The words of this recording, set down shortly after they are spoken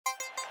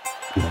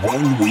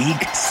1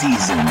 week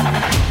season.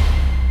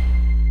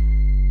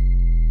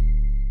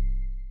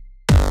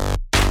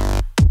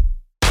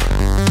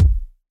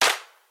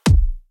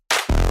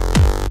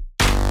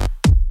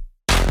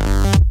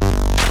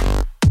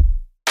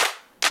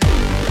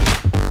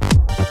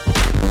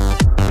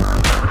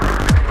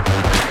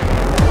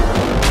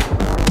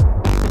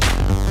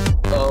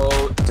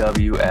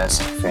 OWS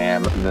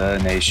fam, the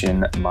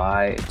nation,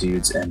 my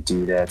dudes and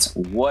dudettes,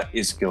 what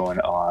is going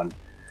on?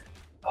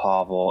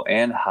 Pavel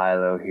and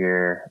Hilo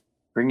here,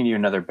 bringing you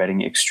another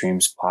Betting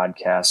Extremes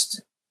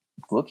podcast.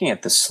 Looking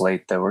at the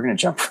slate, though, we're going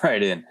to jump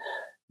right in.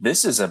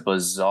 This is a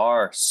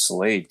bizarre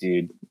slate,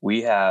 dude.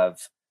 We have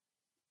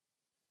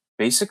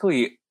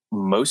basically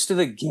most of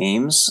the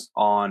games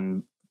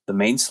on the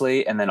main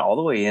slate and then all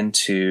the way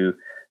into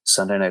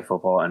Sunday Night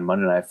Football and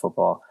Monday Night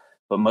Football.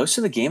 But most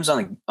of the games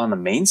on the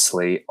main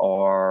slate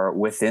are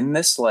within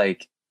this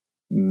like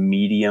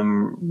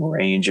medium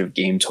range of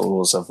game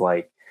totals of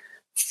like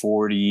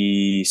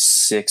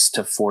 46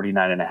 to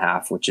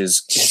 49.5, which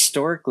is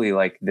historically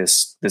like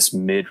this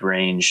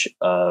mid-range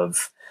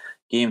of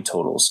game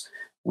totals.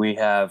 We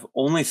have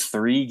only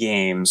 3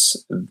 games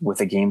with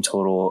a game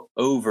total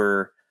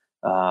over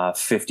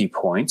 50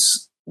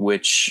 points,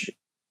 which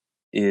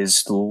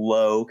is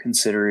low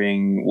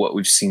considering what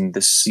we've seen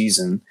this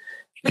season.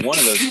 One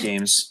of those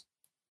games,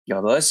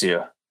 God bless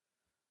you.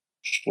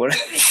 What?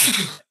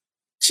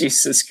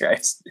 Jesus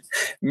Christ.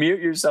 Mute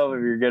yourself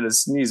if you're going to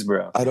sneeze,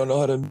 bro. I don't know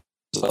how to mute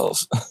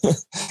myself.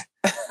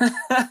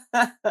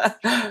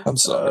 I'm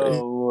sorry.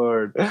 Oh,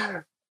 Lord.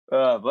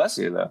 Bless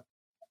you, though.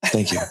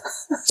 Thank you.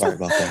 Sorry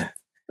about that.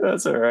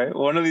 That's all right.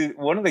 One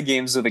of the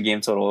games with a game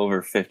total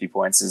over 50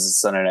 points is a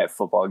Sunday Night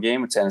Football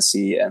game with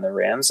Tennessee and the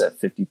Rams at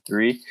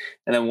 53.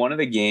 And then one of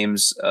the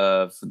games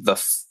of the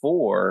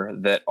 4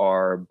 that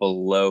are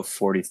below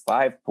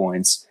 45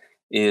 points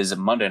is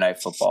Monday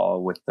Night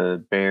Football with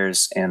the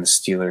Bears and the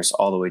Steelers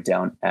all the way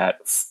down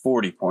at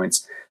 40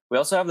 points. We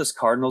also have this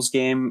Cardinals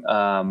game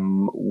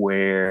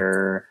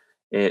where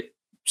it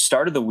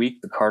started the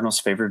week, the Cardinals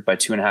favored by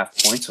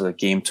 2.5 points with a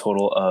game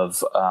total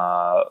of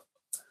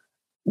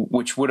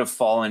which would have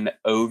fallen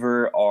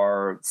over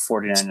our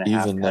 49.5.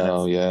 Even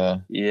now, yeah.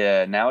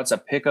 Yeah, now it's a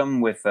pick'em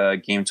with a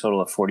game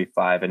total of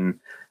 45, and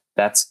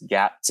that's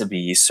got to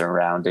be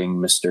surrounding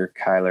Mr.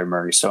 Kyler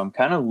Murray. So I'm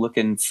kind of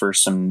looking for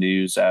some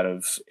news out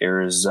of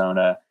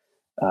Arizona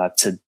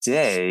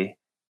today,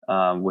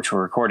 which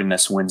we're recording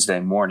this Wednesday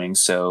morning.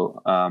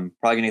 So probably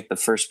going to get the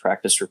first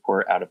practice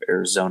report out of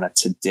Arizona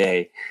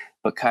today.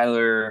 But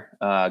Kyler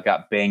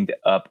got banged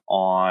up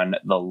on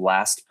the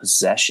last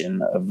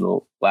possession of the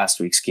last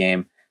week's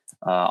game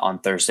on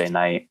Thursday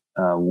night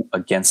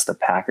against the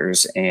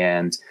Packers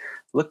and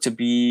looked to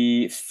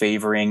be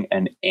favoring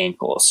an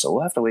ankle. So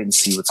we'll have to wait and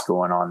see what's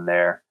going on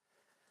there.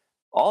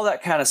 All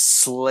that kind of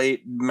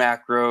slate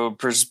macro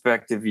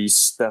perspective-y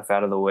stuff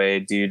out of the way,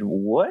 dude.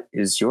 What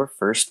is your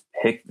first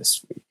pick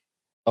this week?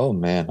 Oh,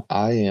 man.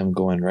 I am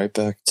going right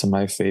back to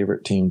my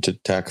favorite team to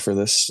attack for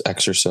this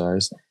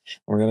exercise.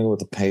 We're going to go with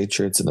the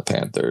Patriots and the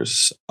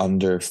Panthers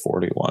under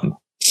 41.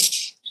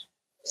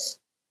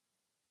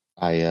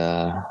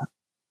 I,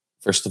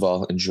 first of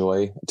all,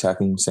 enjoy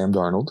attacking Sam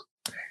Darnold.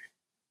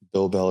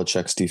 Bill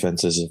Belichick's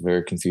defense is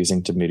very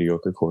confusing to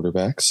mediocre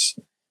quarterbacks.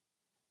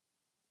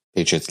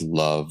 Patriots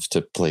love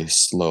to play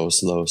slow.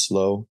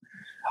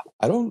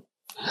 I don't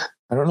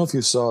know if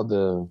you saw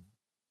the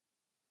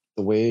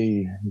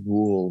way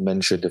Rule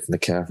mentioned if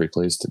McCaffrey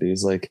plays today.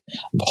 He's like,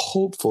 I'm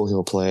hopeful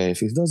he'll play. If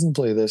he doesn't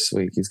play this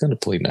week, he's going to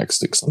play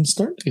next week. So I'm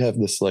starting to have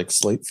this like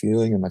slight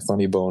feeling in my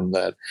funny bone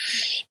that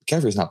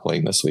McCaffrey's not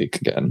playing this week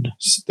again.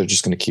 So they're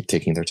just going to keep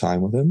taking their time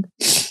with him.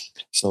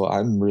 So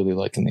I'm really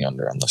liking the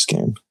under on this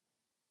game.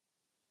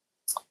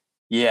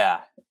 Yeah,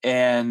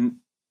 and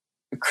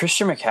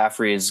Christian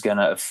McCaffrey is going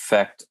to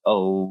affect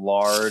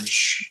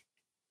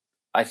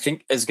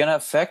is going to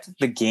affect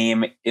the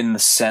game in the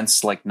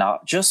sense, like,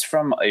 not just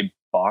from a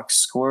box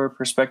score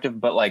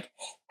perspective, but like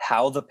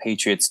how the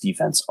Patriots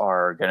defense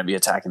are going to be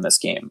attacking this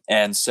game.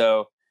 And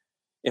so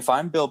if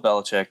I'm Bill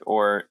Belichick,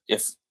 or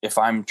if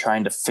I'm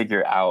trying to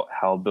figure out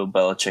how Bill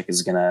Belichick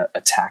is going to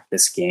attack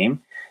this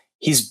game,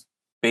 he's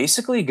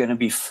basically going to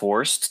be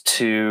forced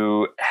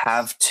to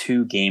have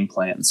 2 game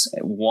plans,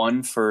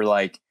 one for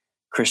like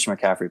Christian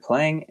McCaffrey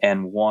playing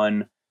and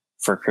one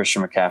for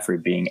Christian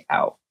McCaffrey being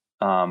out,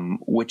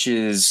 which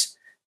is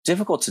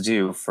difficult to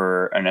do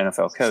for an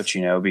NFL coach,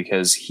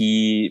 because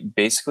he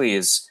basically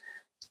is,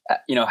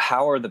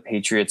 how are the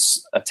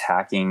Patriots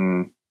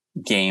attacking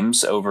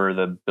games over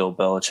the Bill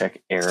Belichick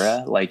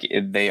era? Like,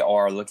 they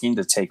are looking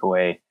to take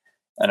away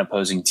an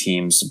opposing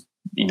team's,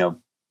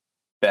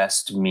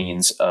 best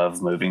means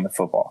of moving the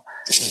football.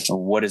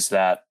 What is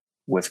that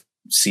with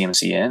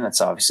CMC in? That's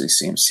obviously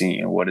CMC.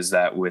 And what is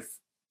that with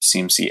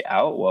CMC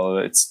out? Well,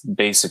 it's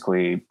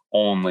basically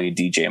only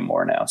DJ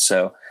Moore now.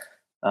 So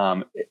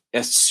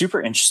it's super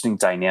interesting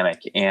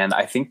dynamic. And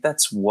I think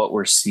that's what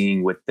we're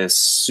seeing with this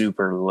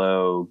super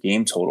low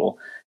game total.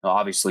 Now,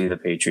 obviously, the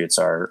Patriots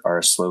are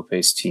a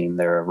slow-paced team.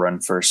 They're a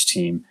run-first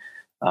team.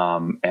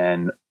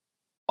 And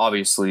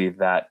obviously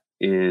that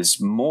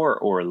is more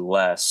or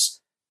less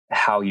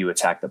how you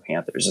attack the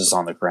Panthers is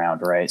on the ground,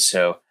 right?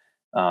 So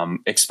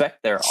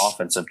expect their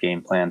offensive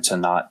game plan to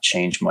not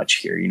change much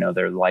here. You know,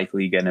 they're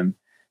likely going to,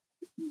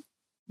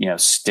 you know,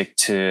 stick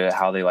to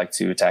how they like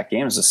to attack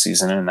games this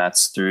season, and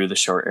that's through the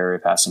short area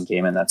passing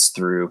game, and that's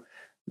through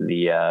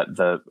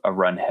a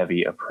run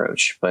heavy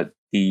approach. But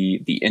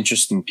the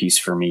interesting piece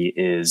for me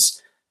is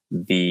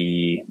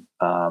the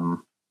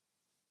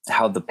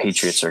how the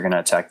Patriots are going to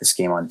attack this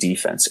game on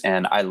defense,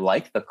 and I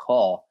like the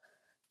call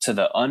to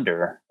the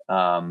under.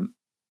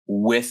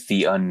 With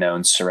the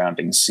unknown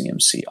surrounding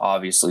CMC.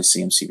 Obviously,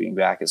 CMC being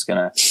back is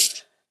going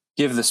to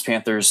give this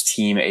Panthers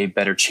team a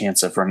better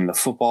chance of running the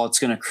football. It's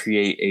going to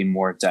create a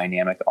more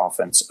dynamic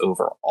offense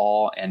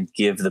overall and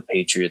give the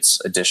Patriots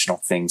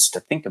additional things to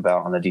think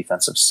about on the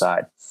defensive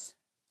side.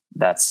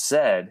 That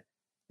said,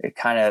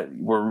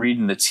 we're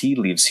reading the tea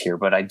leaves here,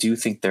 but I do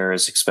think there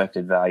is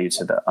expected value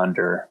to the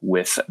under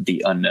with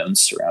the unknown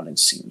surrounding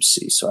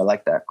CMC. So I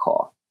like that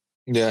call.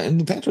 Yeah, and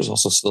the Panthers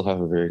also still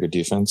have a very good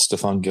defense.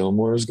 Stephon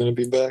Gilmore is going to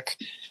be back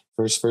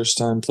for his first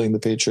time playing the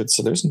Patriots,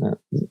 so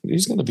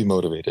he's going to be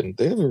motivated.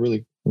 They have a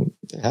really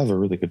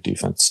good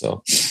defense,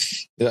 so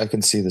yeah, I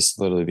can see this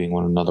literally being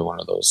another one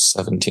of those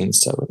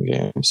 17-7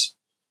 games.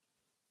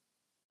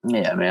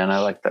 Yeah, man, I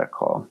like that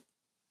call.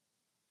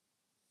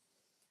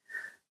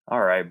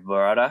 All right,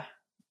 brother.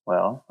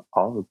 Well,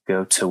 I'll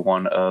go to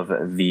one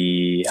of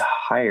the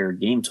higher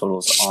game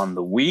totals on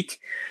the week.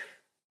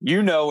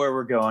 You know where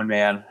we're going,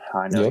 man.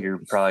 I know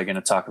You're probably going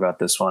to talk about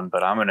this one,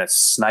 but I'm going to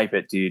snipe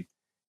it, dude.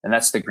 And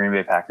that's the Green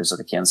Bay Packers of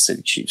the Kansas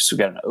City Chiefs. We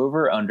got an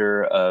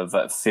over-under of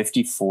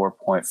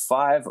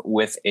 54.5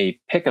 with a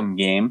pick'em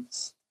game.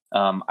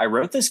 I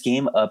wrote this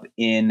game up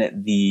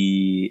in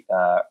the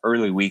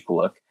early week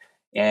look,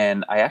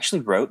 and I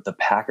actually wrote the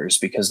Packers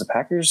because the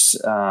Packers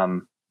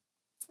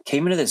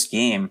came into this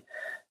game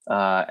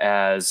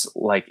as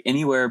like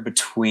anywhere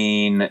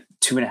between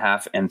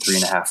 2.5 and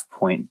 3.5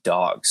 point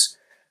dogs.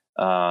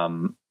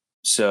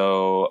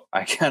 So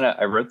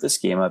I wrote this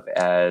game up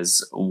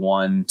as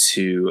one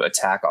to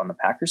attack on the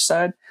Packers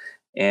side,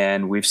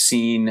 and we've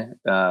seen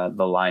the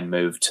line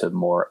move to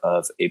more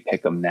of a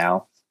pick'em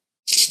now.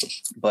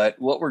 But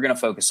what we're going to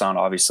focus on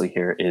obviously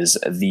here is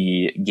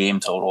the game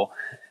total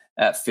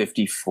at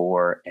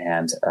 54.5.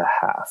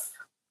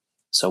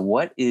 So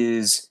what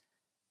is,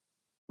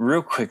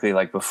 real quickly,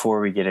 like before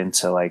we get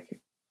into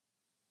like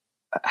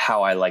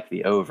how I like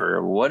the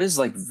over, what is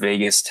like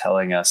Vegas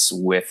telling us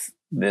with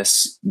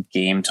this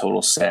game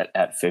total set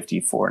at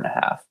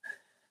 54.5?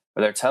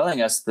 They're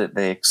telling us that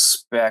they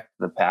expect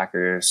the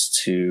Packers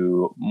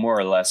to more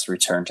or less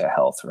return to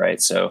health,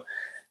 right? So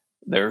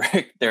they're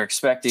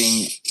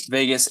expecting,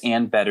 Vegas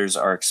and bettors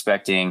are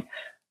expecting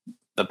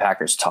the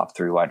Packers' top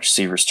 3 wide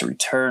receivers to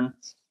return.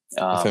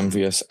 If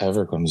MVS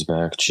ever comes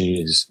back,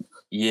 geez.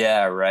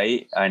 Yeah,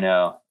 right. I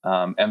know.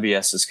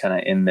 MVS is kind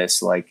of in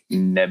this like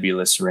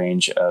nebulous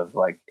range of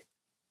like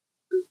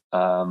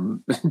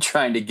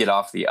trying to get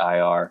off the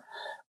IR,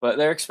 but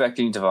they're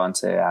expecting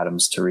Devontae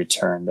Adams to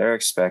return. They're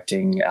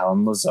expecting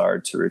Allen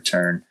Lazard to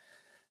return.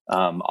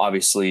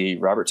 Obviously,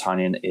 Robert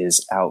Tonyan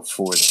is out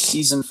for the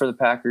season for the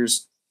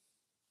Packers.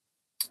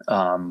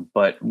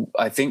 But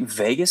I think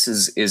Vegas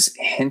is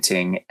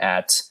hinting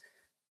at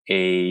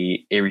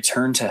a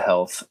return to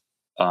health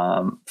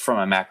from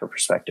a macro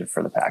perspective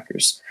for the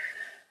Packers.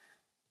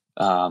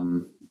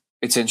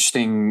 It's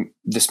interesting.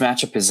 This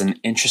matchup is an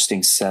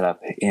interesting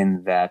setup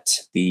in that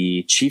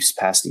the Chiefs'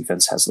 pass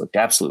defense has looked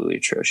absolutely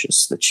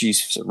atrocious. The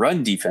Chiefs'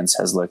 run defense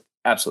has looked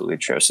absolutely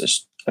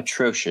atrocious.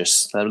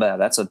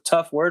 That's a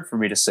tough word for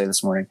me to say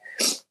this morning.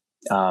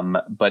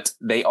 But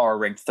they are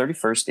ranked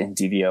 31st in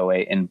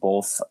DVOA in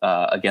both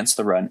against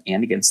the run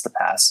and against the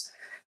pass.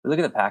 We look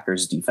at the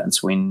Packers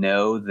defense. We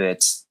know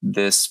that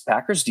this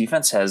Packers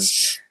defense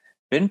has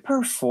been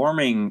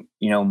performing,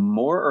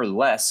 more or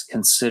less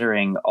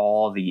considering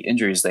all the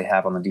injuries they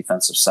have on the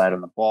defensive side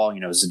on the ball.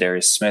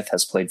 Zadarius Smith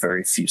has played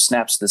very few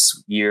snaps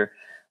this year.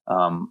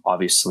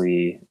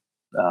 Obviously,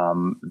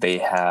 they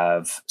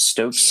have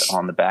Stokes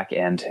on the back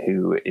end,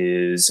 who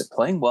is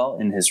playing well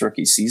in his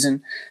rookie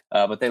season,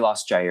 but they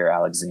lost Jair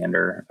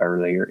Alexander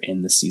earlier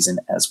in the season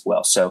as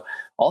well. So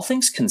all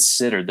things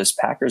considered, this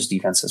Packers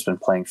defense has been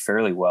playing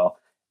fairly well.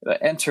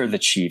 Enter the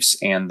Chiefs,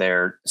 and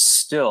they're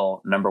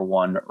still number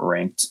 1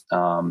 ranked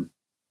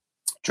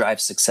drive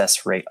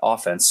success rate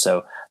offense.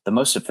 So the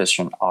most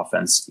efficient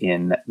offense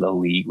in the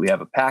league. We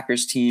have a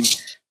Packers team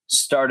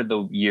started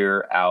the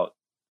year out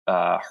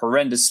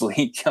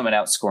horrendously, coming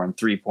out scoring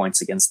 3 points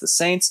against the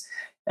Saints,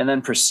 and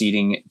then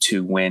proceeding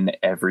to win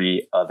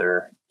every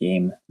other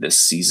game this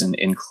season,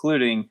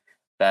 including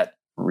that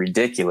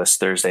ridiculous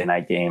Thursday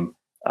night game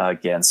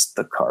against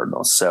the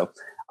Cardinals. So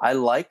I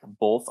like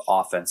both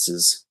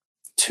offenses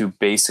to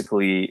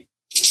basically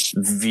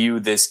view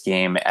this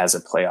game as a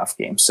playoff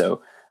game.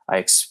 So I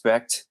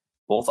expect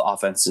both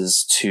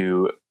offenses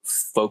to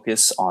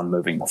focus on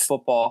moving the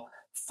football,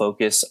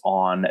 focus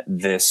on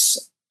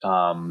this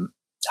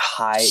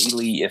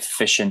highly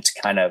efficient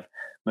kind of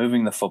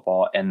moving the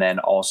football, and then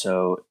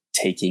also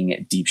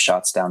taking deep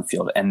shots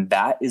downfield. And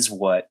that is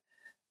what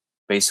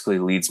basically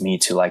leads me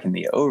to liking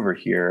the over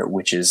here,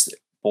 which is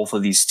both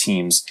of these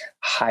teams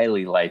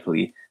highly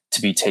likely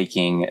to be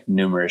taking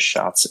numerous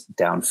shots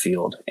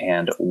downfield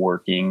and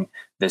working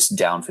this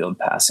downfield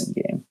passing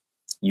game.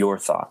 Your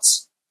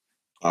thoughts?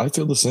 I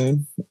feel the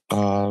same.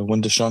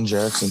 When Deshaun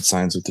Jackson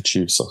signs with the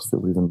Chiefs, I'll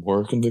feel even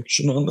more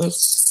conviction on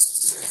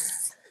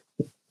this.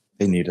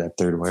 They need that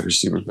third wide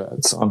receiver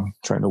bad, so I'm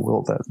trying to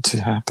will that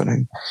to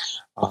happening.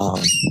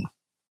 But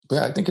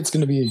yeah, I think it's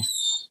going to be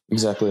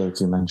exactly like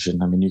you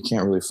mentioned. I mean, you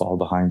can't really fall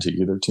behind to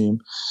either team,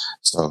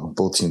 so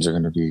both teams are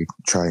going to be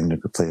trying to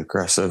play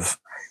aggressive.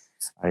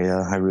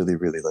 I really,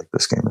 really like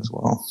this game as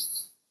well.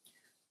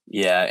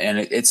 Yeah, and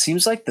it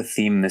seems like the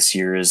theme this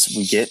year is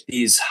we get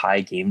these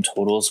high game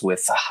totals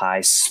with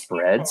high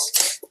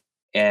spreads,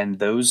 and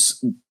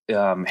those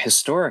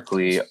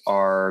historically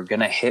are going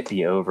to hit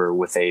the over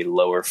with a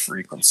lower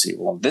frequency.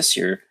 Well, this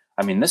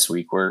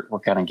week, we're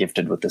kind of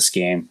gifted with this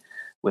game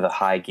with a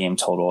high game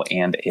total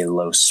and a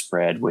low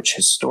spread, which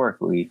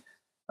historically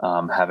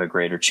have a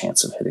greater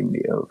chance of hitting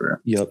the over.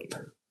 Yep.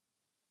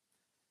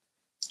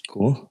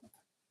 Cool.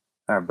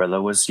 All right,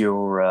 brother, what's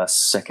your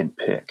second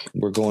pick?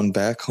 We're going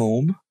back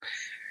home.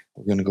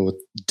 We're going to go with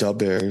the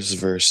Bears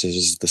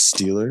versus the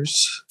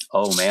Steelers.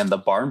 Oh, man, the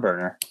barn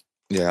burner.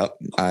 Yeah,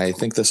 I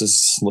think this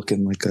is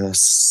looking like a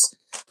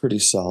pretty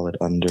solid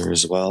under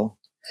as well.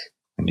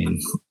 I mean,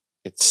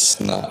 it's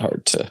not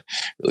hard to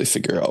really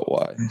figure out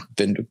why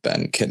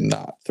Ben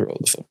cannot throw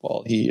the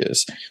football. He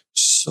is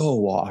so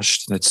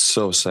washed, and it's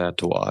so sad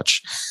to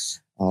watch.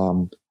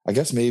 I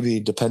guess maybe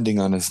depending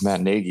on if Matt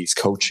Nagy's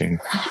coaching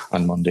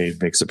on Monday,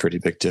 it makes a pretty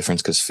big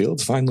difference because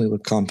Fields finally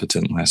looked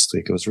competent last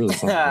week. It was really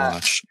fun to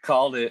watch.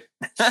 Called it.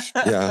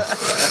 Yeah.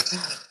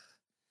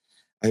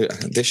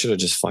 They should have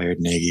just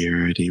fired Nagy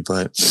already,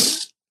 but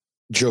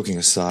joking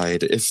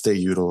aside, if they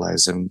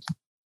utilize him,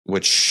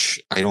 which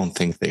I don't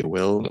think they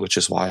will, which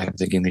is why I'm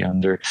thinking the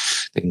under.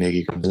 I think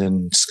Nagy comes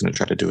in, just going to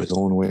try to do his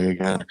own way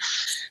again.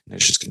 And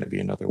it's just going to be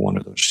another one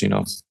of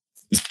those,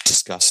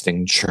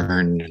 disgusting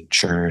churn and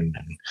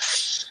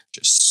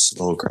just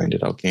slow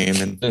grinded out game.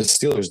 And the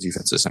Steelers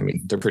defenses, I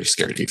mean, they're pretty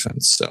scary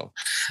defense. So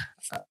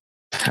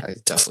I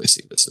definitely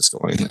see this as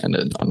going and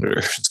an under.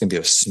 It's going to be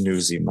a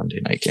snoozy Monday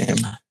night game.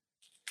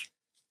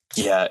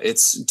 Yeah,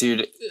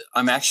 dude,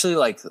 I'm actually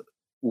like,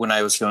 when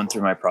I was going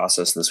through my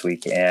process this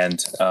week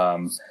and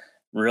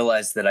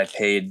realized that I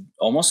paid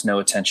almost no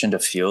attention to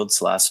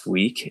Fields last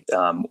week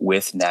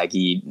with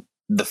Nagy,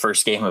 the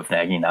first game of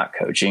Nagy not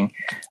coaching.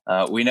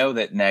 We know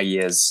that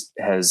Nagy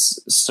has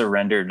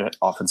surrendered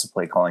offensive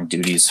play calling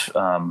duties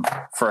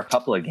for a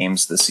couple of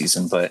games this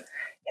season, but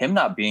him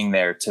not being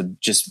there to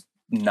just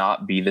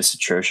not be this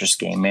atrocious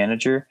game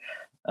manager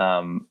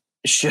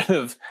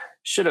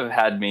should have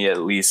had me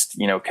at least,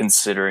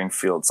 considering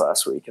Fields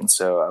last week. And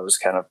so I was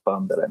kind of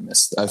bummed that I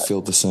missed that. I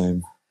feel the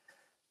same.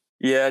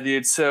 Yeah,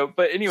 dude. So,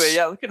 but anyway,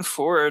 yeah, looking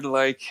forward,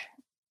 like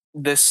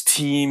this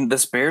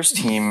Bears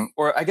team,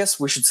 or I guess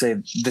we should say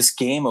this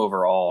game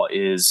overall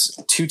is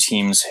two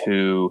teams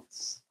who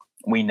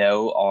we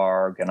know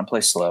are going to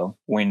play slow.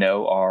 We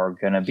know are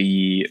going to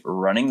be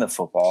running the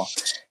football.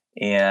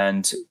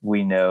 And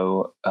we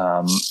know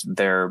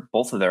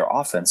both of their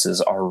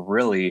offenses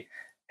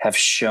have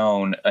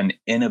shown an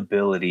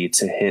inability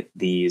to hit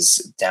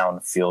these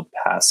downfield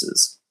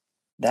passes.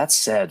 That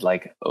said,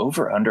 like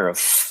over under of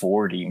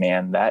 40,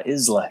 man, that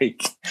is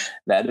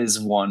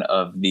one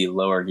of the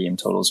lower game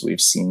totals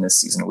we've seen this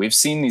season. We've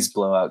seen these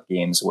blowout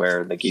games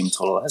where the game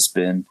total has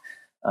been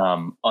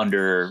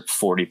under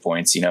 40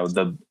 points.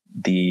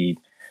 The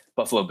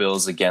Buffalo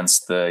Bills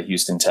against the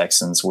Houston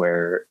Texans,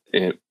 where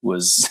it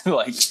was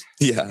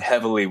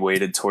heavily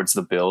weighted towards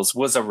the Bills,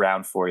 was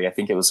around 40. I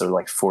think it was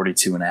like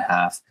 42 and a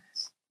half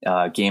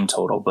game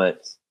total.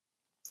 But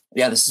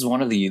yeah, this is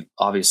one of the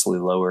obviously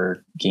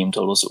lower game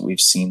totals that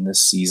we've seen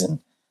this season,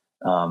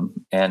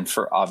 and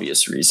for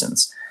obvious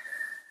reasons.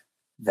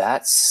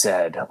 That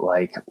said,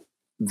 like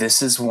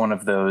this is one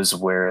of those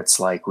where it's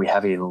like we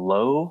have a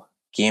low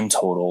game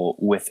total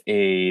with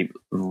a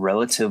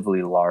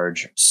relatively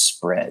large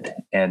spread,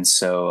 and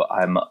so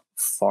I'm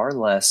far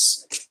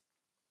less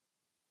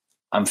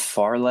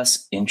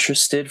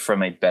interested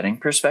from a betting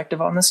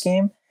perspective on this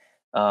game.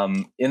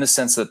 In the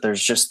sense that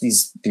there's just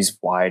these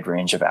wide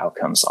range of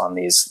outcomes on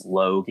these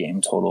low game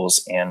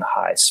totals and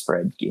high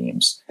spread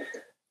games.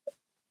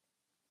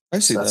 I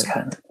see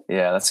that.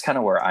 That's kind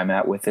of where I'm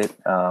at with it.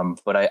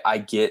 But I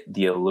get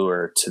the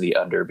allure to the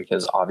under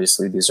because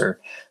obviously these are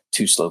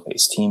two slow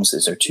paced teams.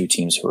 These are two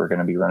teams who are going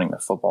to be running the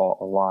football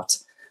a lot.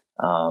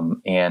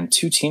 And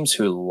two teams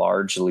who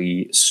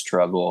largely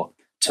struggle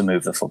to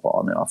move the football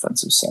on the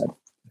offensive side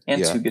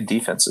and two good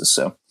defenses.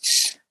 So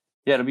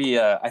yeah, it'll be,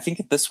 I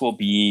think this will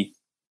be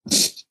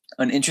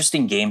an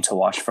interesting game to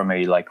watch from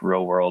a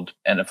real world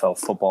NFL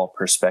football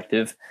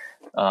perspective.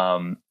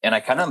 And I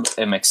kind of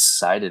am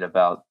excited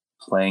about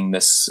playing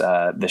this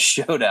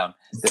showdown,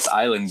 this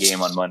island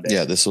game on Monday.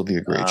 Yeah, this will be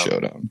a great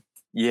showdown.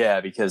 Yeah,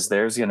 because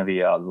there's going to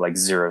be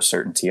zero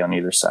certainty on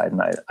either side.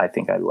 And I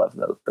think I love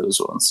those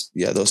ones.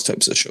 Yeah, those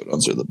types of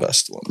showdowns are the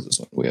best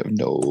ones. We have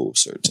no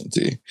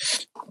certainty.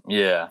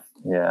 Yeah.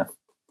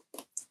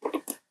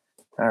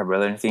 All right,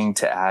 brother. Anything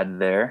to add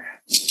there?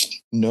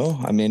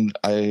 No, I mean,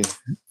 I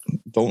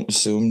don't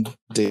assume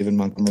David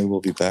Montgomery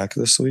will be back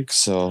this week,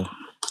 so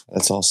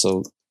that's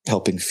also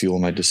helping fuel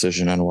my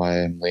decision on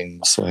why I'm leaning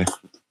this way.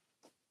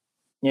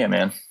 Yeah,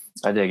 man.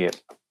 I dig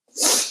it.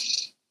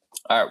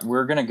 All right,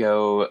 we're going to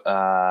go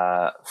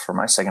for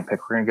my second pick.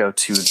 We're going to go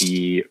to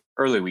the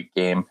early week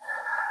game.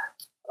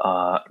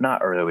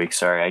 Not early week,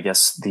 sorry. I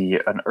guess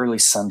an early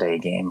Sunday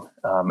game.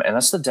 And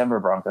that's the Denver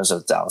Broncos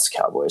of Dallas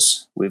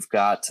Cowboys. We've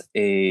got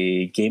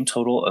a game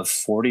total of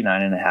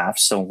 49.5.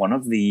 So one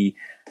of the,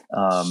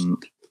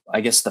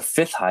 I guess the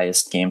fifth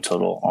highest game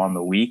total on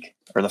the week,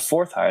 or the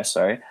fourth highest,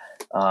 sorry.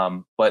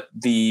 But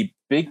the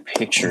big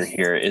picture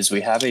here is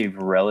we have a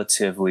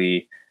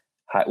relatively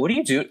high. What do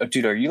you do?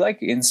 Dude, are you like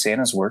in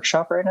Santa's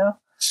workshop right now?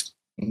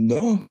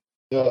 No.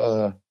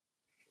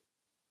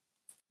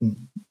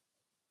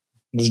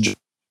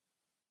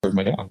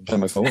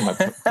 My phone,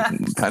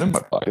 kind of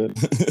my pocket.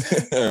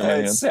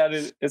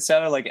 It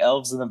sounded like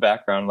elves in the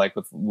background, like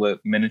with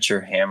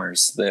miniature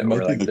hammers that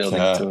were like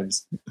building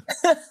toys.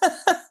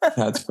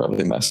 That's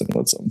probably messing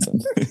with something.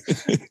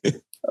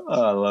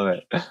 Oh, I love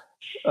it.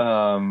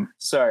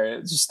 Sorry,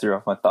 it just threw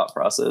off my thought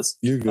process.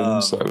 You're good.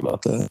 I'm sorry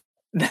about that.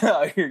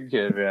 No, you're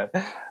good,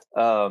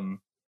 man.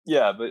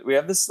 Yeah, but we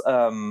have this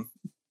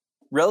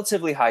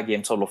relatively high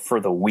game total for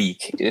the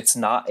week. It's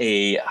not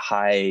a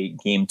high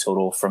game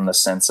total from the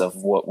sense of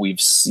what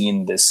we've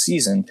seen this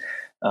season,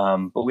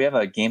 but we have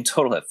a game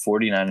total at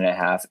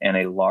 49.5 and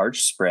a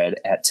large spread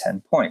at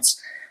 10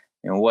 points.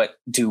 What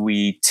do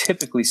we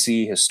typically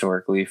see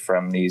historically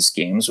from these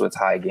games with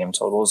high game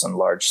totals and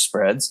large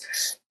spreads?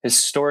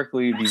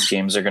 Historically, these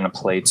games are going to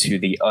play to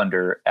the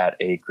under at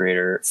a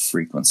greater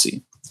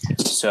frequency.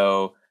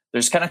 So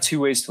there's kind of two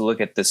ways to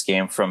look at this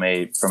game from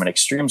an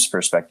extremes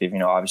perspective.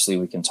 Obviously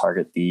we can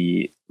target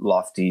the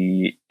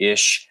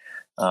lofty-ish,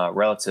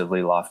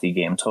 relatively lofty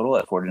game total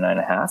at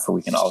 49.5, or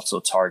we can also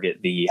target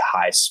the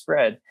high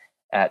spread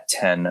at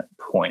 10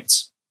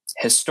 points.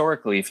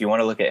 Historically, if you want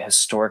to look at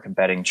historic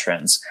betting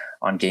trends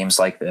on games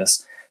like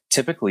this,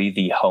 typically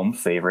the home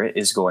favorite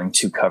is going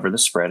to cover the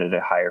spread at a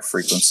higher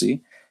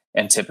frequency,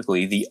 and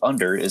typically the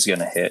under is going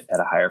to hit at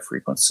a higher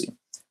frequency.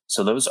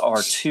 So those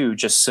are two,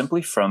 just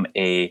simply from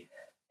a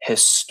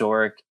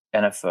historic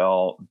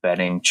NFL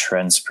betting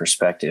trends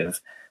perspective,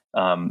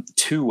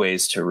 two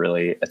ways to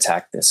really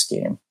attack this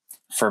game.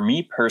 For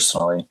me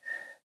personally,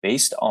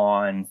 based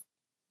on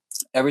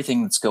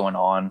everything that's going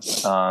on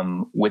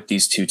with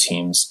these two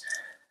teams,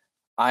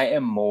 I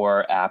am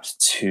more apt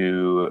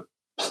to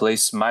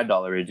place my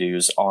dollar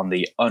dues on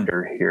the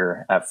under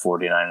here at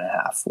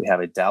 49.5. We have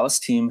a Dallas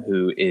team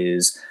who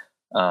is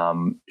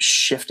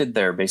shifted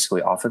their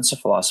basically offensive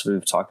philosophy.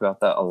 We've talked about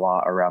that a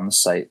lot around the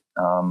site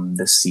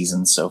this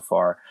season so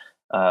far.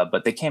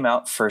 But they came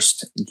out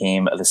first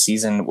game of the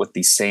season with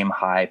the same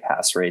high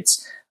pass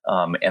rates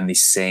and the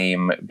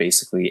same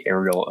basically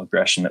aerial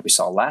aggression that we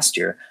saw last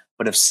year,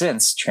 but have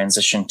since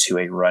transitioned to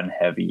a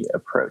run-heavy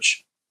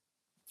approach.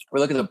 We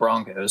look at the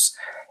Broncos,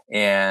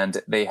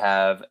 and they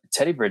have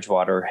Teddy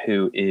Bridgewater,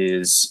 who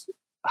is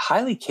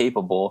highly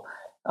capable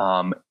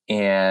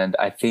and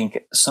I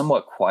think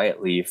somewhat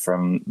quietly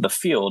from the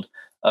field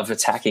of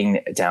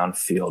attacking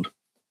downfield.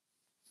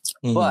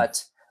 Mm-hmm.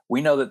 But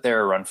we know that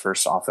they're a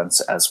run-first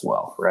offense as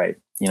well, right?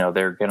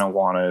 They're going to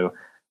want to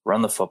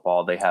run the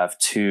football. They have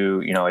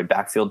a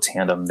backfield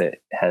tandem that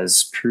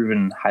has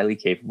proven highly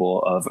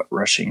capable of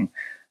rushing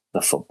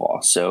the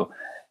football. So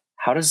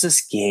how does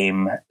this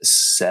game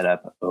set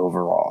up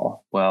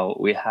overall? Well,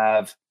 we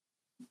have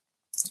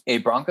a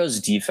Broncos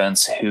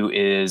defense who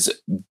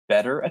is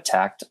better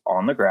attacked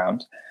on the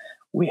ground.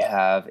 We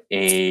have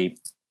a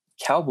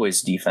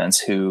Cowboys defense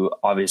who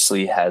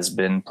obviously has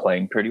been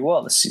playing pretty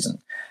well this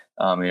season.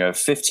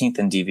 15th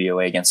in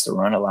DVOA against the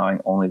run, allowing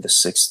only the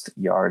 6th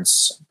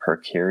yards per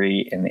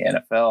carry in the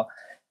NFL.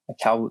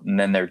 And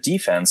then their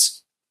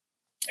defense,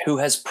 who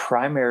has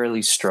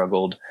primarily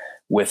struggled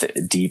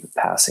with deep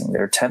passing.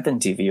 They're 10th in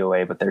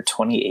DVOA, but they're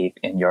 28th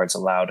in yards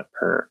allowed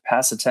per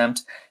pass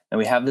attempt. And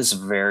we have this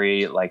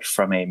very,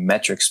 from a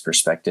metrics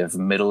perspective,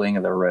 middling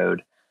of the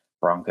road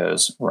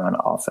Broncos run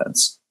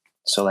offense.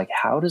 So,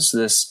 how does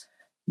this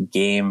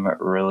game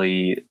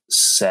really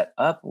set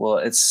up? Well,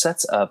 it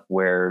sets up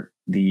where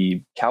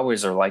the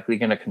Cowboys are likely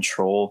going to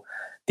control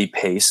the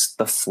pace,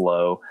 the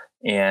flow,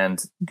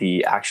 and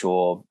the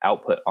actual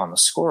output on the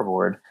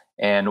scoreboard.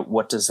 And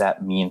what does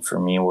that mean for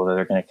me? Well,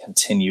 they're going to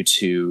continue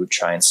to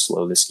try and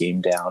slow this game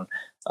down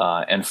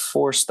and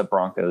force the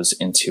Broncos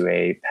into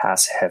a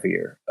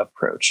pass-heavier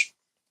approach.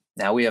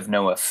 Now we have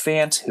Noah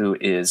Fant, who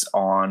is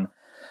on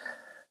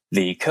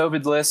the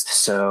COVID list.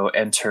 So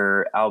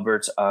enter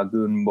Albert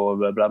Agun, blah,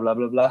 blah, blah, blah,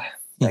 blah, blah.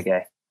 That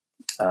guy.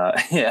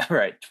 Yeah,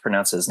 right.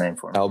 Pronounce his name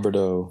for me.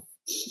 Alberto.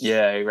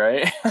 Yeah,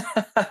 right.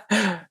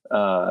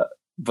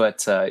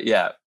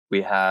 Yeah,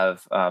 we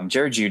have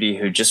Jerry Jeudy,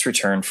 who just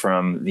returned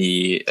from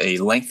a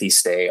lengthy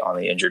stay on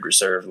the injured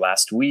reserve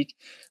last week,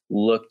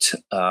 looked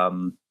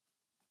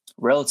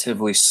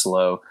relatively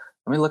slow.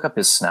 Let me look up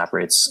his snap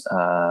rates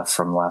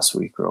from last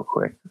week real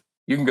quick.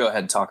 You can go ahead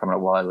and talk about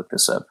it while I look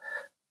this up.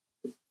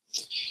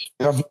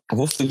 Yeah,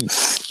 we'll see.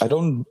 I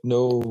don't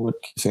know what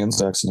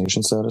Fan's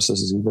vaccination status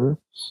is either.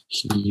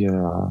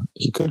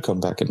 He could come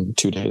back in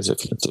 2 days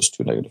if he gets those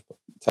 2 negative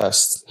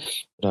tests.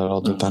 But it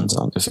all depends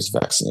on if he's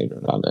vaccinated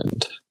or not.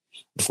 And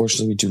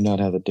unfortunately, we do not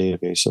have a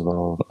database of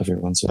all of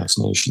everyone's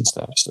vaccination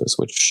statuses,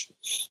 which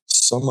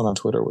someone on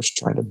Twitter was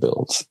trying to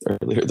build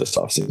earlier this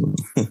offseason.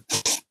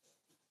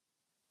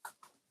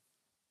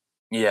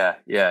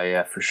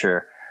 Yeah, for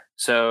sure.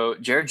 So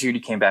Jared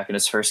Jeudy came back in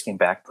his first game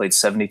back, played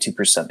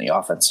 72% in the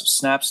offensive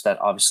snaps. That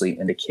obviously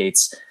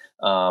indicates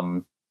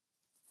him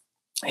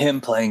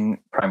playing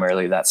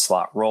primarily that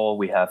slot role.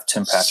 We have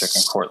Tim Patrick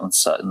and Cortland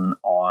Sutton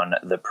on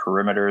the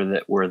perimeter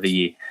that were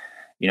the,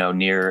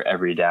 near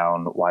every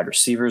down wide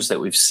receivers that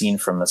we've seen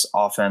from this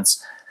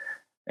offense.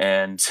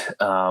 And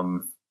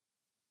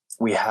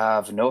we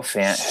have Noah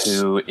Fant,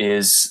 who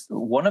is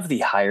one of the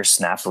higher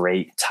snap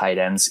rate tight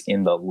ends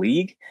in the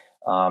league.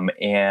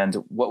 And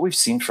what we've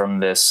seen from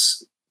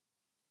this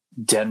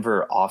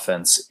Denver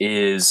offense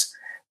is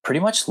pretty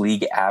much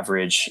league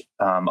average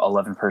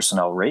 11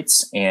 personnel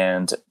rates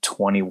and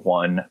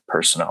 12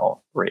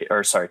 personnel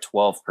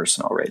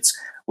rates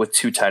with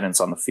 2 tight ends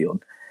on the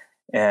field.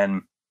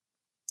 And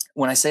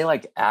when I say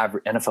like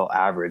NFL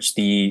average,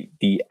 the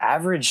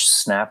average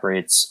snap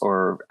rates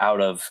or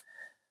out of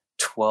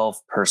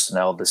 12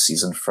 personnel this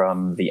season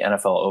from the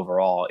NFL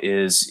overall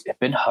is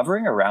been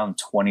hovering around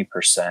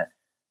 20%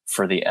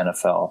 for the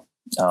NFL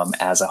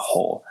as a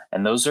whole.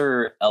 And those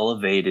are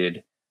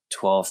elevated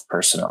 12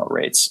 personnel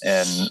rates.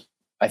 And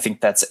I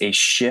think that's a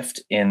shift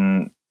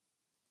in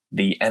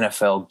the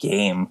NFL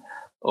game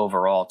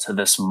overall to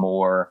this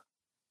more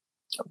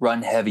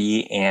run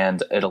heavy,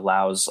 and it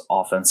allows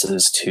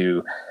offenses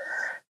to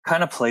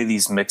kind of play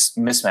these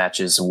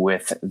mismatches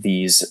with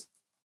these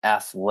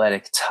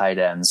athletic tight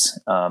ends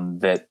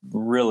that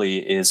really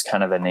is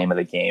kind of the name of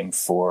the game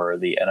for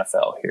the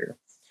NFL here.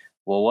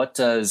 Well, what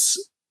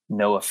does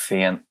Noah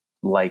Fant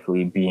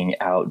likely being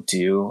out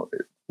do?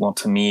 Well,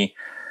 to me,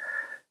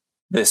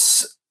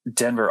 this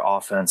Denver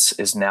offense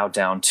is now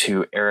down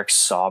to Eric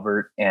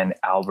Saubert and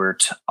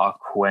Albert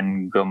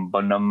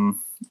Okwuegbunam.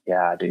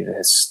 Yeah, dude,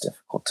 it's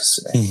difficult to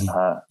say.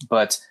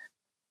 But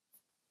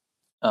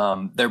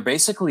they're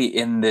basically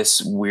in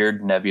this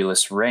weird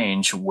nebulous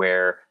range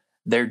where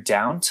they're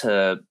down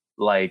to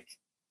like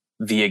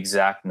the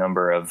exact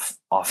number of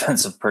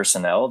offensive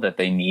personnel that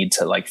they need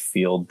to like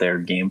field their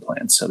game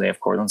plan. So they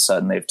have Cortland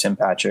Sutton, they have Tim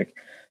Patrick,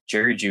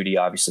 Jerry Jeudy,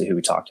 obviously, who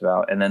we talked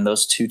about, and then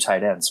those 2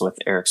 tight ends with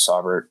Eric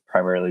Saubert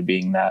primarily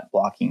being that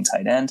blocking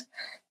tight end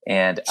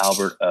and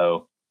Albert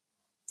O,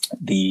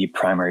 the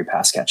primary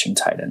pass catching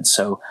tight end.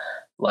 So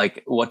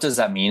like, what does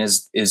that mean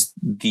is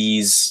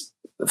these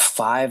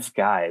 5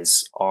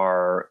 guys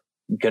are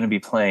going to be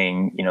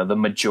playing, the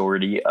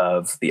majority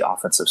of the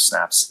offensive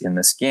snaps in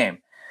this game.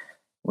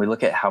 We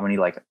look at how many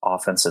like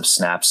offensive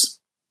snaps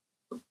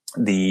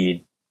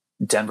the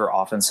Denver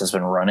offense has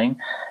been running.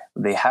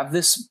 They have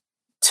this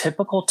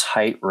typical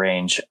tight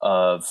range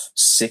of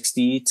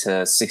 60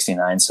 to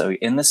 69. So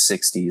in the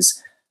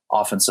 60s,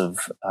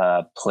 offensive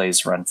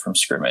plays run from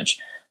scrimmage.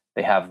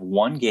 They have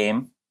one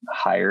game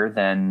higher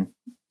than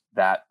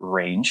that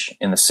range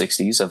in the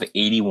 60s of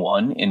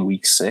 81 in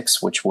week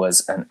 6, which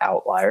was an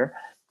outlier.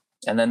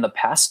 And then the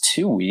past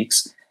 2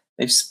 weeks,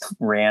 they've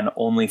ran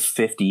only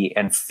 50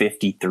 and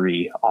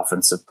 53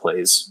 offensive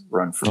plays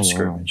run from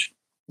scrimmage. Wow.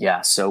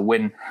 Yeah. So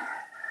when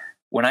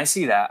I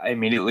see that, I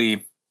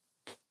immediately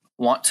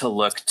want to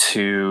look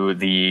to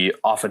the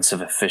offensive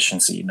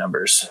efficiency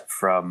numbers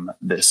from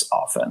this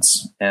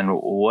offense. And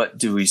what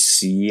do we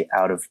see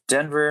out of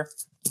Denver?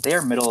 They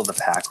are middle of the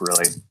pack,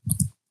 really,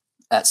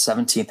 at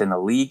 17th in the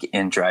league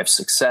in drive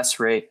success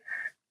rate.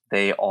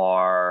 They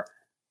are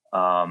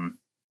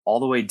all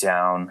the way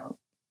down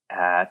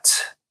at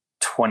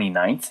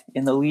 29th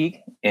in the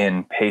league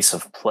in pace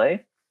of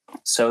play.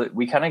 So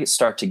we kind of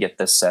start to get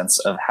this sense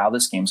of how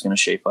this game's going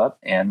to shape up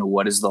and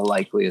what is the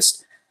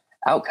likeliest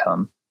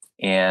outcome.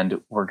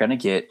 And we're going to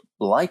get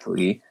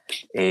likely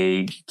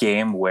a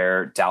game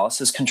where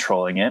Dallas is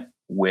controlling it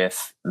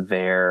with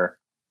their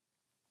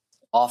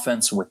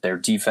offense, with their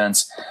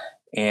defense.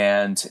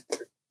 And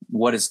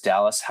what is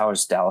Dallas? How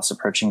is Dallas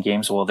approaching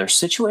games? Well, their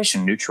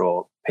situation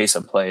neutral pace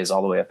of play is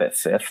all the way up at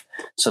 5th.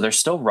 So they're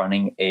still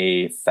running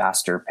a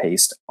faster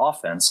paced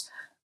offense,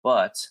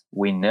 but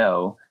we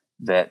know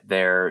that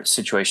their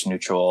situation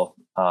neutral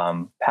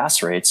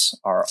pass rates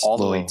are all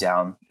the way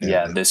down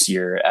this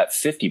year at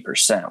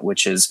 50%,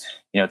 which is,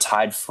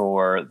 tied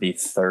for the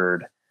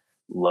 3rd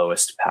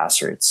lowest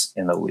pass rates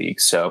in the league.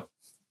 So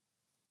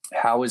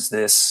how is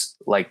this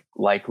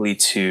likely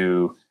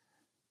to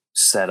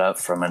set up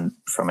from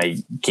a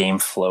game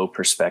flow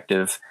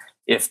perspective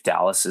if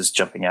Dallas is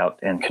jumping out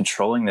and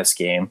controlling this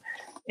game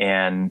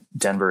and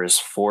Denver is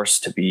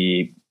forced to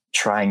be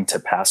trying to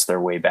pass their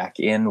way back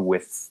in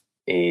with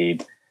a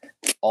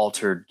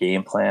altered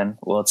game plan?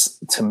 Well,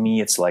 to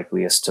me, it's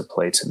likeliest to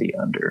play to the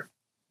under.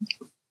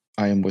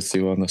 I am with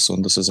you on this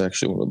one. This is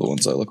actually one of the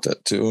ones I looked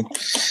at too,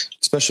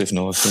 especially if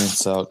Noah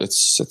Fant's out.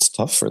 It's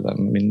tough for them.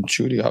 I mean,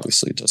 Jeudy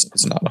obviously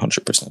is not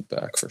 100%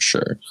 back for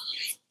sure.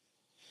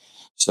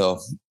 So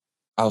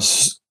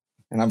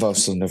I've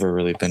also never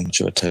really been much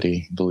of a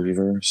Teddy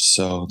believer.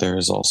 So there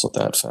is also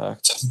that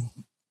fact.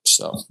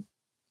 So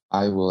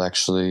I will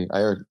actually,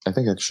 I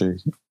think actually,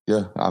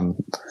 yeah, I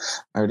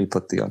already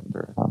put the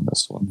under on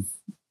this one.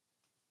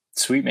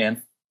 Sweet,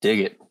 man. Dig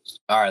it.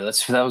 All right.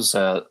 That was,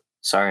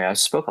 sorry, I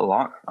spoke a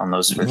lot on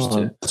those first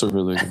two. That's a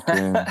really good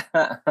game.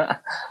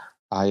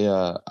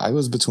 I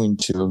was between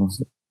two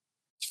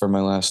for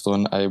my last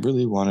one. I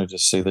really wanted to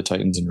say the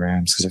Titans and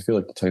Rams because I feel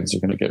like the Titans are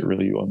going to get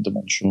really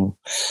one-dimensional.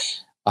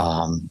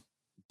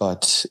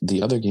 But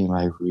the other game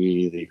I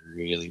really,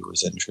 really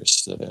was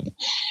interested in,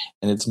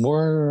 and it's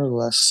more or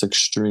less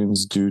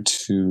extremes due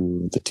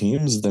to the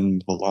teams than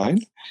the line.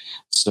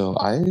 So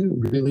I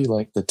really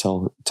like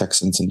the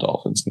Texans and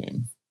Dolphins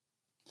game.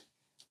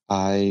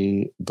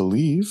 I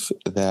believe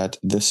that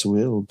this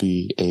will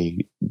be a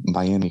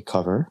Miami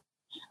cover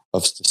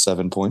of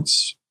 7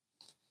 points.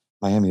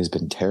 Miami has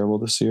been terrible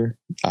this year.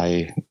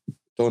 I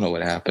don't know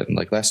what happened.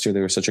 Like last year, they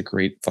were such a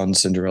great, fun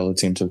Cinderella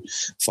team to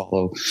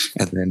follow,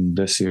 and then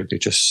this year they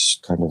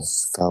just kind of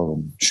fell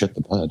and shit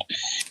the bed.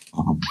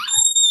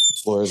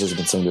 Flores has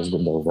been saying there's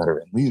been no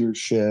veteran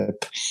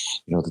leadership.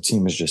 The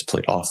team has just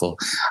played awful.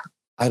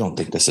 I don't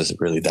think this is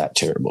really that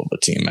terrible of a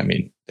team. I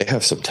mean, they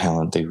have some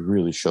talent. They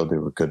really showed they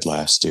were good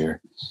last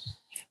year.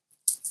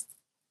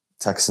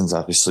 Texans,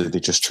 obviously,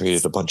 they just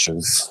traded a bunch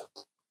of.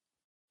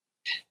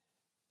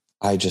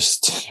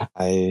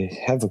 I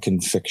have a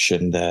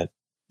conviction that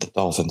the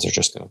Dolphins are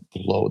just going to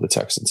blow the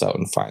Texans out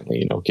and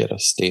finally, get a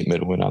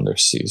statement win on their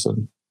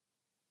season.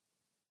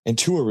 And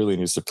Tua really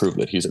needs to prove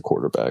that he's a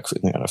quarterback for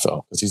the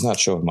NFL because he's not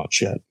showing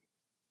much yet.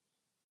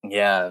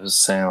 Yeah, I was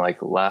saying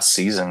like last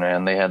season,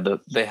 man, they had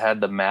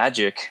the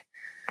magic.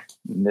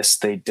 This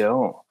they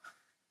don't.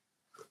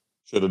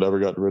 Should have never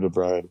gotten rid of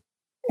Brian.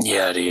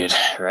 Yeah, dude.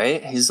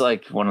 Right? He's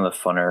like one of the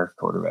funner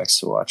quarterbacks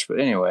to watch. But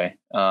anyway,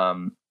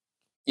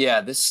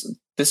 yeah, this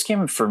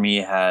game for me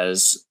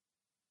has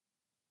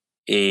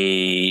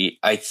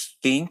I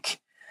think,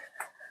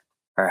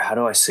 or how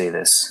do I say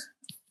this?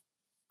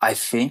 I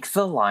think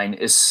the line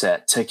is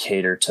set to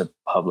cater to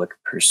public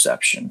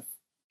perception.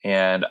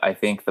 And I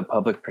think the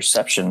public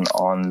perception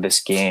on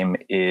this game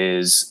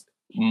is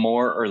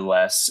more or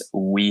less,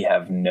 we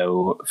have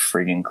no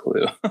friggin'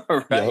 clue,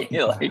 right?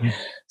 Yep.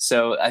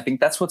 So I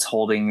think that's what's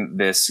holding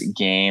this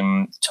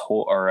game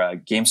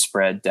game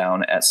spread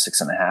down at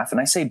 6.5. And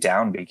I say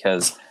down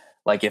because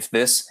like if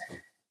this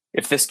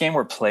game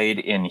were played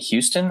in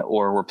Houston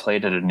or were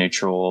played at a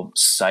neutral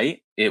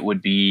site, it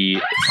would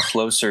be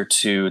closer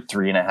to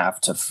 3.5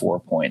 to 4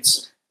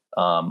 points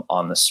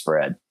on the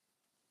spread.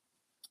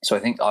 So I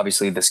think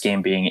obviously this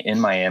game being in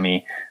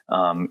Miami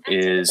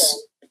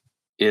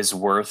is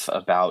worth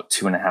about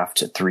 2.5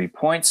 to 3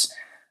 points.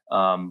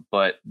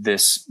 But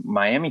this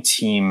Miami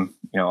team,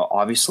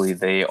 obviously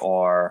they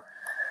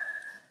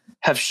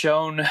have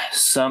shown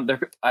some.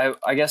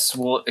 I guess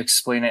we'll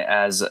explain it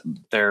as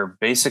they're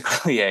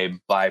basically a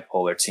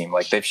bipolar team.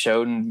 Like they've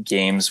shown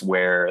games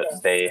where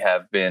they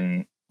have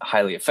been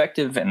highly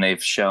effective, and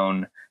they've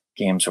shown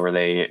games where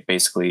they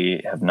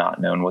basically have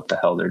not known what the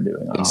hell they're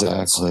doing.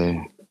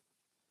 Exactly.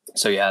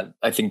 So yeah,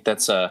 I think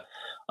that's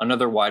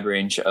another wide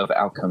range of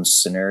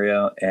outcomes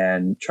scenario,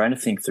 and trying to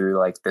think through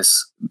like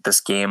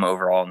this game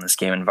overall in this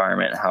game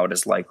environment, how it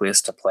is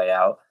likeliest to play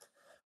out.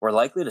 We're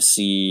likely to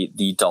see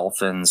the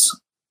Dolphins.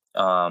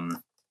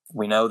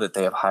 We know that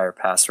they have higher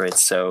pass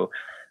rates, so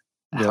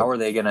how are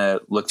they going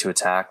to look to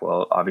attack?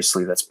 Well,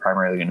 obviously that's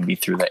primarily going to be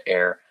through the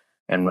air.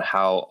 And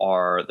how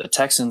are the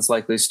Texans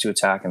likeliest to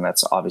attack? And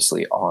that's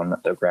obviously on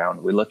the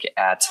ground. We look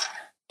at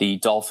the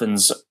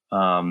Dolphins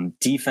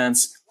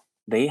defense.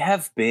 They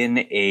have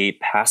been a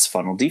pass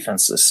funnel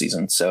defense this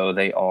season. So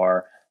they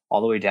are all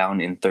the way down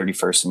in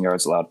 31st in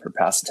yards allowed per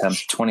pass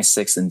attempt,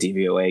 26th in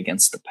DVOA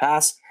against the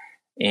pass,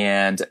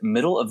 and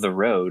middle of the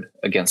road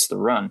against the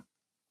run.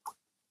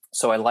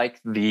 So I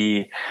like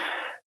the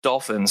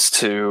Dolphins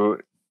to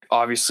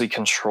obviously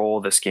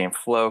control this game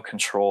flow,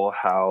 control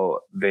how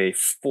they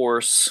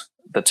force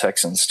the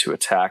Texans to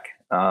attack,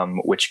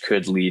 which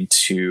could lead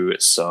to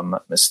some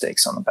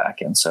mistakes on the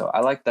back end. So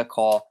I like that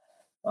call,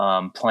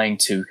 playing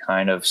to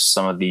kind of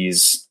some of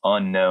these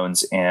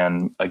unknowns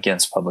and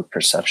against public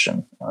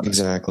perception.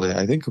 Exactly.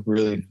 I think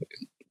really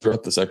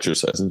throughout this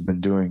exercise I've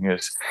been doing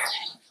is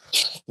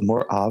the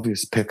more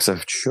obvious picks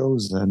I've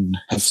chosen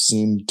have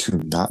seemed to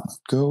not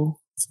go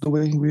the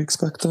way we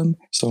expect them.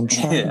 So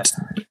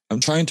I'm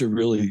trying to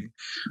really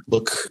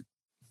look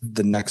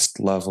the next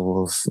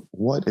level of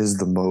what is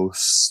the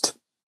most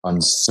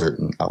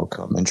uncertain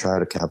outcome and try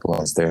to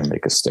capitalize there and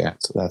make a stand.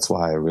 So that's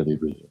why I really,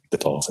 really like the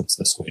Dolphins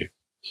this week.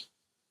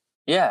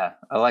 Yeah,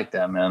 I like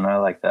that, man. I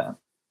like that.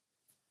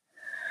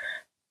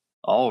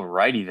 All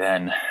righty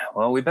then.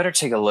 Well, we better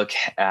take a look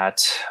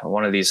at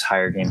one of these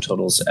higher game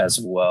totals as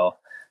well.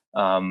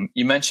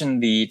 You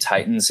mentioned the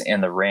Titans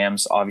and the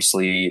Rams.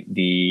 Obviously,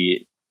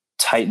 the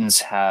Titans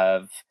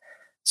have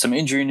some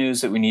injury news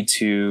that we need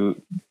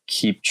to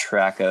keep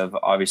track of.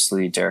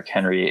 Obviously, Derrick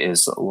Henry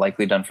is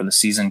likely done for the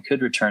season,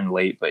 could return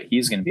late, but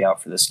he's going to be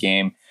out for this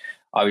game.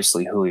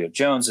 Obviously, Julio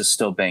Jones is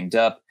still banged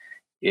up.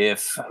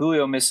 if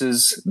Julio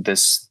misses,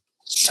 this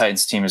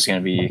Titans team is going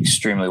to be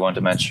extremely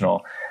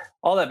one-dimensional.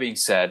 All that being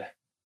said,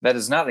 that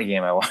is not the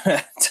game I want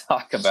to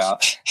talk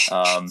about.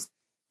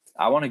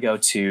 I want to go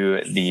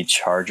to the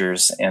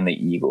Chargers and the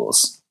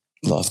Eagles.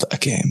 Love that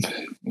game.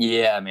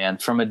 Yeah, man.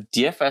 From a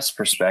DFS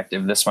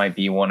perspective, this might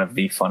be one of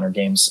the funner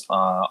games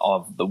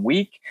of the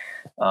week.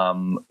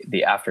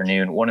 The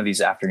afternoon, one of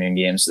these afternoon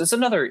games. There's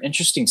another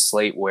interesting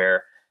slate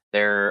where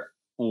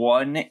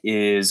one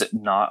is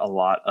not a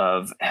lot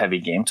of heavy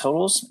game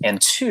totals, and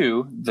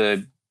two,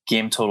 the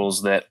game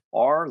totals that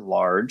are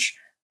large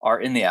are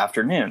in the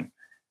afternoon.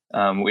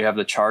 We have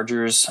the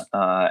Chargers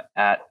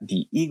at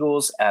the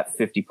Eagles at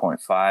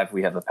 50.5.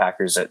 We have the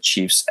Packers at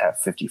Chiefs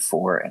at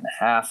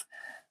 54.5.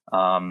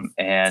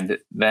 And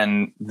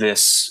then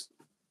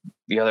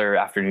the other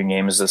afternoon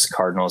game is this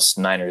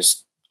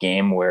Cardinals-Niners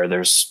game where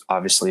there's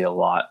obviously a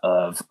lot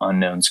of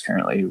unknowns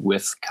currently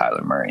with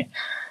Kyler Murray.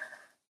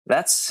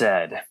 That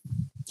said,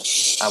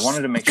 I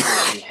wanted to make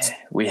sure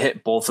we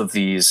hit both of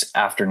these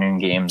afternoon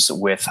games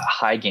with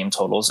high game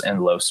totals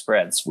and low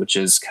spreads, which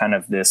is kind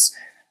of this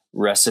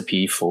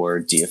recipe for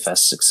DFS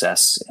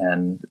success.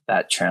 And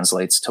that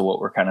translates to what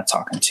we're kind of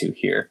talking to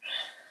here.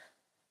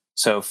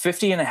 So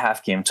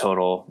 50.5 game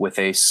total with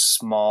a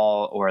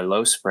small or a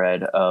low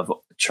spread of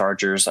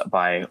Chargers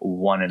by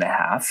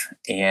 1.5.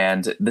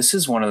 And this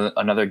is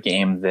another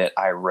game that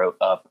I wrote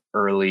up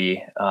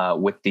early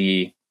with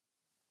the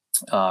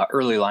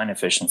early line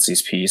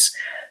efficiencies piece,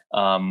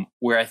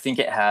 where I think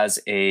it has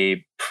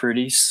a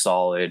pretty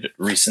solid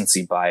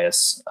recency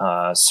bias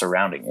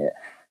surrounding it.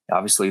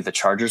 Obviously, the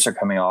Chargers are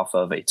coming off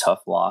of a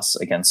tough loss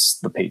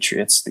against the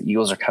Patriots. The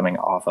Eagles are coming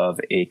off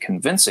of a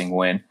convincing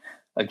win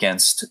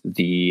against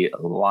the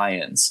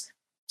Lions.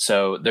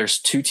 So there's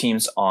two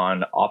teams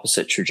on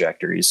opposite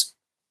trajectories.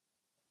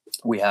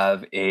 We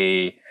have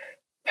a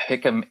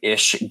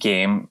pick'em-ish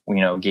game,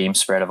 game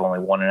spread of only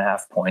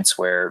 1.5 points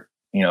where,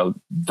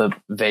 the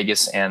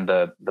Vegas and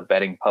the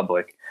betting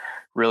public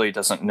really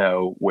doesn't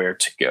know where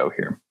to go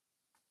here.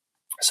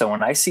 So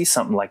when I see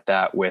something like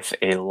that with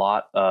a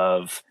lot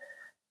of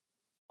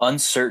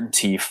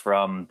uncertainty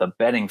from the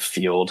betting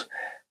field,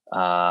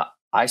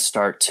 I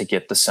start to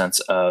get the sense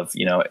of,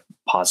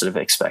 positive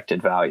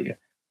expected value.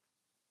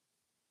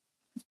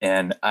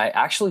 And I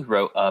actually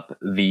wrote up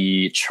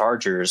the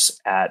Chargers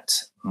at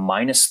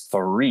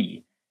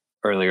 -3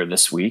 earlier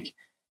this week,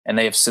 and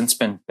they have since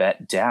been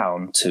bet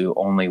down to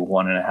only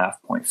 1.5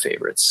 point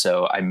favorites.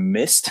 So I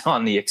missed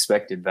on the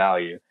expected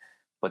value.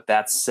 But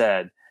that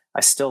said,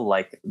 I still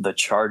like the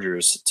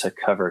Chargers to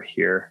cover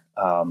here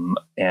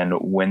and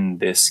win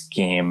this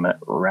game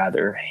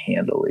rather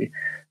handily.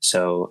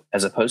 So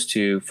as opposed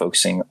to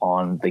focusing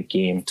on the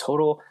game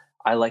total,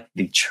 I like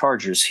the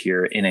Chargers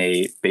here in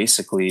a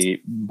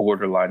basically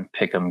borderline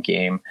pick'em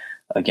game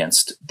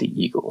against the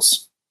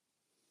Eagles.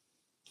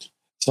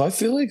 So I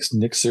feel like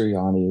Nick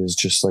Sirianni is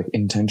just like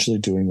intentionally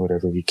doing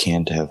whatever he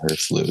can to have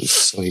Hurts lose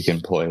so he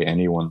can play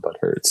anyone but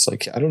Hurts.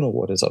 Like, I don't know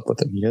what is up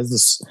with him. He has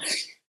this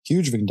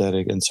huge vendetta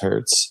against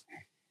Hurts.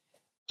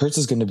 Hurts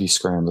is going to be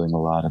scrambling a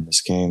lot in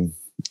this game.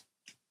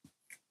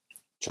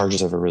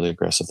 Chargers have a really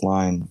aggressive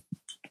line,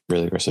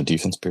 really aggressive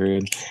defense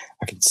period.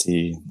 I can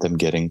see them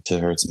getting to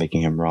Hurts,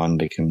 making him run.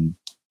 They can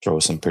throw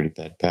some pretty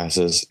bad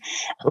passes.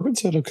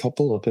 Herbert's had a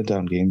couple up and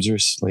down games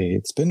recently.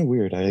 It's been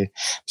weird. I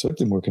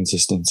expected more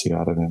consistency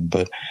out of him,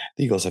 but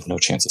the Eagles have no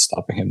chance of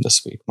stopping him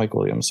this week. Mike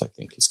Williams, I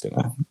think he's going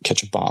to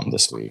catch a bomb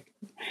this week.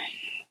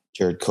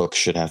 Jared Cook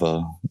should have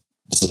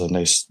this is a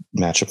nice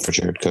matchup for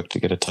Jared Cook to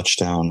get a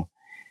touchdown.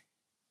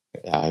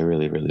 Yeah, I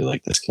really, really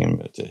like this game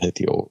to hit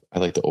the over. I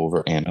like the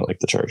over and I like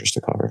the Chargers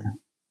to cover.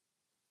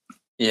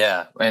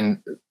 Yeah,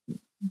 and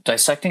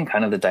dissecting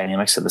kind of the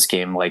dynamics of this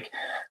game, like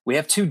we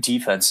have two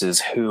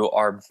defenses who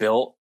are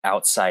built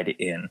outside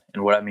in.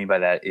 And what I mean by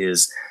that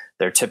is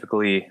they're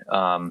typically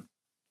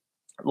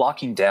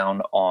locking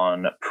down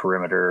on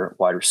perimeter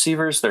wide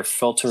receivers. They're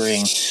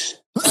filtering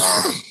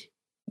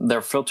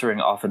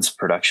offensive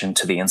production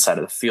to the inside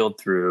of the field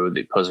through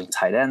the opposing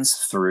tight ends,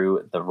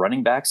 through the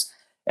running backs.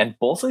 And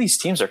both of these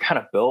teams are kind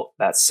of built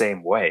that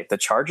same way. The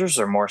Chargers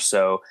are more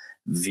so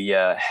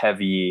via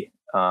heavy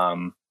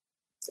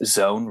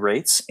zone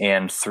rates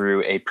and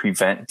through a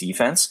prevent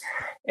defense.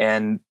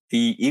 And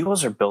the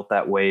Eagles are built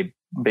that way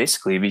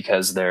basically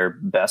because their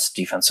best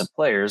defensive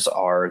players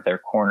are their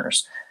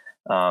corners.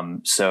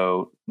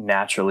 So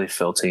naturally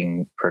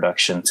filtering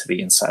production to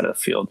the inside of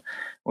the field.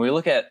 When we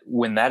look at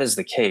when that is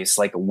the case,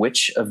 like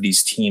which of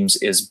these teams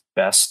is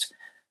best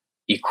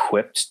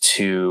equipped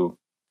to,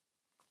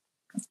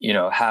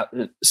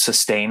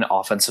 sustain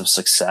offensive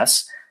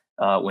success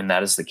when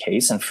that is the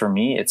case. And for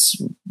me, it's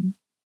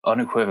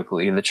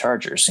unequivocally the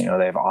Chargers. They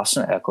have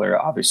Austin Eckler,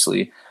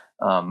 obviously,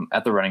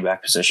 at the running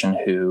back position,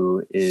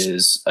 who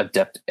is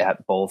adept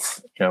at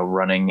both,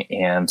 running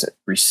and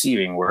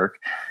receiving work.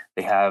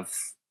 They have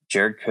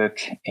Jared Cook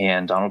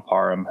and Donald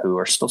Parham, who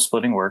are still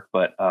splitting work,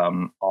 but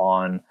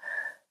on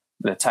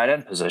the tight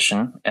end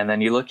position. And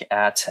then you look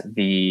at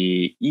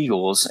the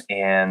Eagles,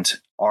 and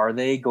are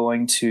they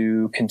going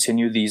to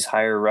continue these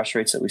higher rush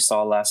rates that we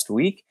saw last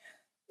week?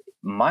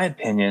 my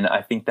opinion,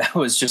 I think that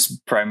was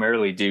just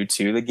primarily due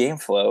to the game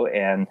flow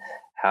and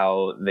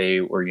how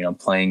they were,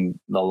 playing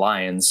the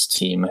Lions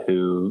team,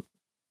 who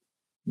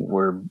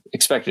were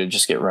expected to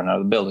just get run out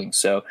of the building.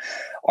 So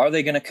are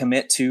they going to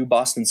commit to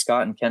Boston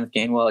Scott and Kenneth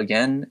Gainwell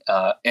again?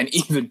 And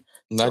even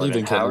not Jordan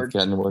even Howard?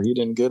 Kenneth Gainwell. He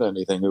didn't get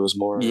anything. It was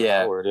more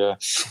Howard. Yeah.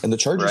 And the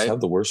Chargers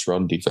have the worst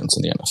run defense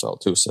in the NFL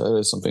too. So that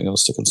is something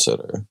else to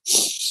consider.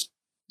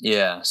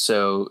 Yeah.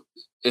 So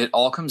it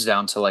all comes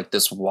down to like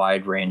this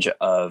wide range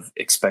of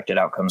expected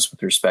outcomes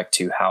with respect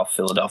to how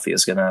Philadelphia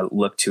is going to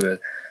look to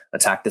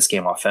attack this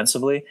game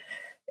offensively.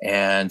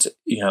 And,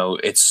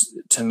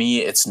 to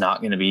me, it's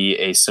not going to be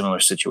a similar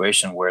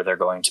situation where they're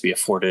going to be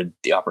afforded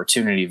the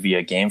opportunity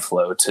via game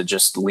flow to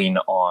just lean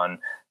on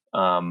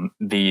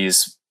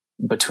these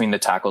between the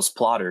tackles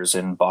plotters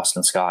in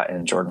Boston Scott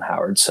and Jordan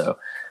Howard. So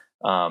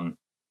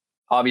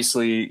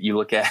obviously you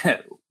look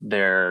at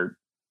their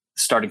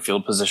starting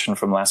field position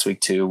from last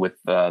week too, with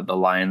the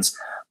Lions,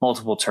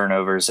 multiple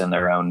turnovers in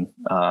their own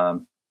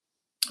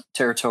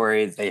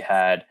territory. They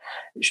had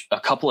a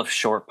couple of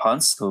short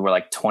punts that were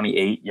like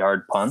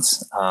 28-yard punts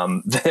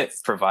that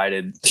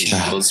provided the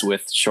Eagles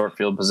with short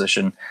field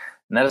position.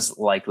 And that is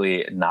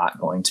likely not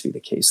going to be the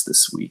case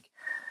this week.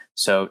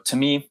 So to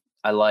me,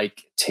 I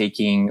like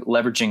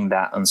leveraging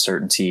that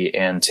uncertainty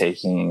and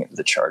taking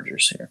the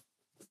Chargers here.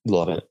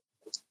 Love it.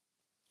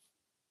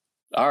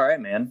 All right,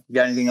 man. You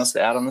got anything else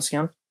to add on this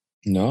game?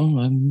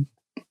 No,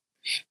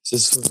 this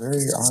is a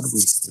very odd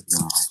week, to be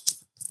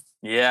honest.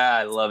 Yeah,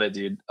 I love it,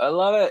 dude. I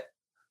love it.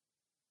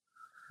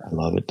 I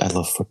love it. I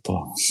love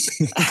football.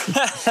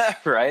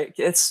 Right?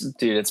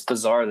 It's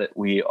bizarre that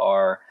we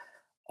are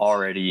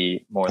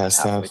already more than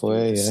halfway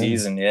through the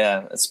season.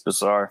 Yeah, it's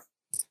bizarre.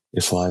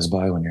 It flies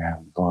by when you're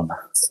having fun.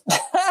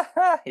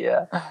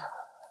 Yeah.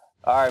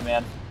 All right,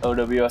 man.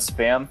 OWS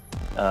fam.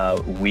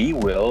 We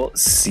will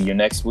see you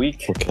next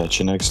week. We'll catch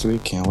you next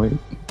week. Can't wait.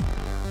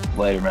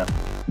 Later, man.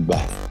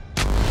 Bye.